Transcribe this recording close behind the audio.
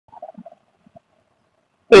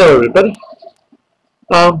Hello, everybody.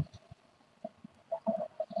 I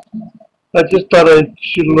just thought I'd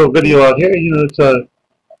shoot a little video out here. You know, it's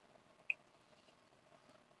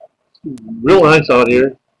real nice out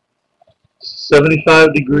here.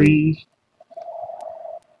 75 degrees,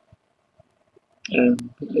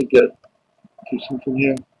 and let me do something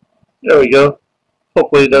here. There we go.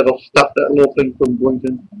 Hopefully that'll stop that little thing from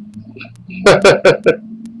blinking.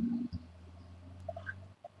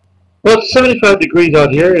 Well, it's 75 degrees out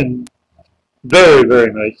here, and very,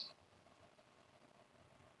 very nice.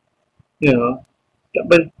 You know,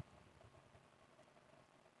 but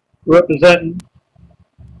representing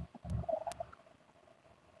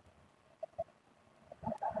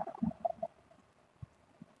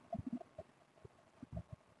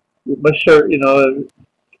with my shirt. You know,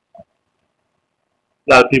 a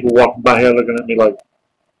lot of people walking by here looking at me like,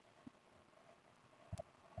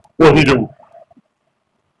 "What are you doing?"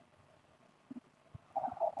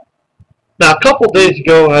 Now, a couple days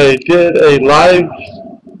ago, I did a live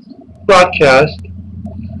broadcast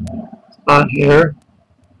on here.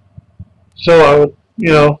 So I would,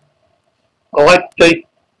 you know, I like to thank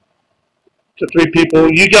the three people.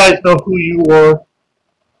 You guys know who you were.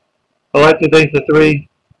 I like to thank the three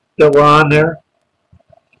that were on there.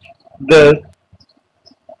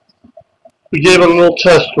 We gave it a little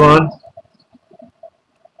test run.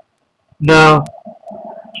 Now,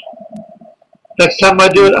 next time I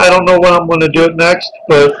do it, I don't know when I'm going to do it next,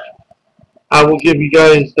 but I will give you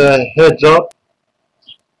guys the heads up.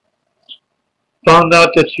 Found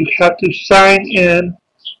out that you have to sign in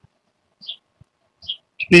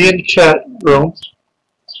to be in the chat room.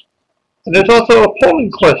 And there's also a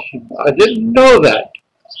polling question. I didn't know that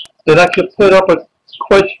I could put up a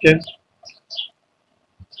question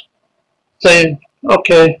saying,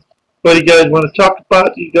 okay, what do you guys want to talk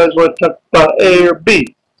about? Do you guys want to talk about A or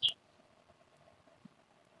B?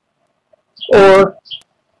 Or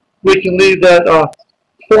we can leave that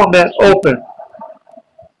format open.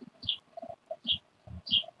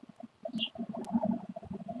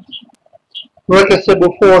 Like I said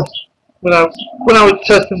before, when I was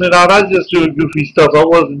testing it out, I was just doing goofy stuff. I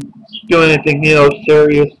wasn't doing anything, you know,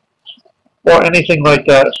 serious or anything like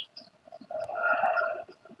that.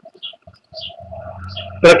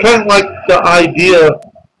 But I kind of like the idea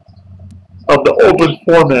of the open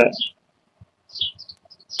format.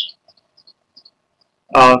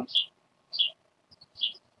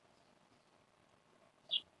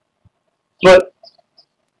 But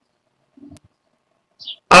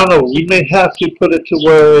I don't know, we may have to put it to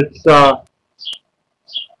where it's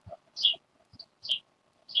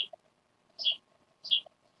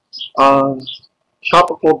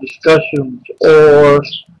topical discussions, or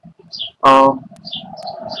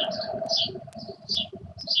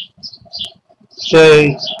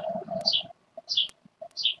say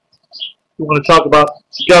we want to talk about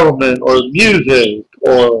government or music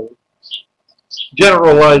or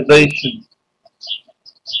generalization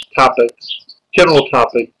topics, general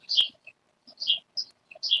topics.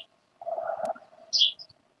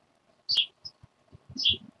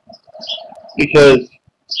 Because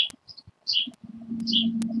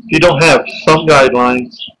if you don't have some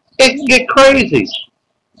guidelines, it can get crazy.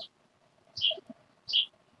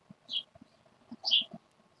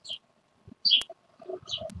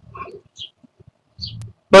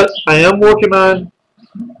 But I am working on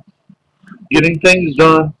getting things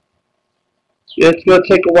done. It's going to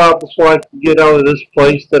take a while before I can get out of this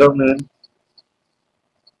place that I'm in.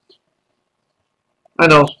 I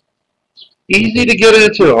know. Easy to get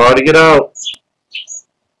into, hard to get out.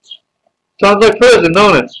 Sounds like prison,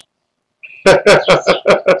 don't it?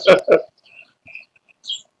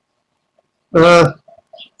 At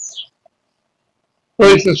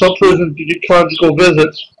least in some prisons you get conjugal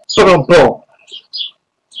visits. So boom.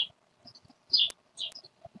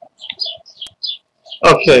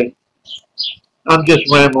 Okay, I'm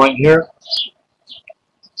just rambling here.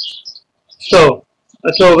 So,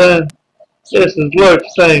 until then, this is Lurch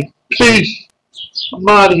saying, peace. I'm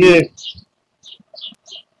out of here.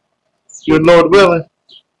 Good Lord willing,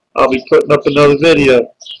 I'll be putting up another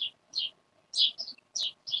video.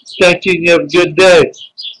 Thank you and you have a good day.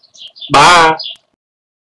 Bye.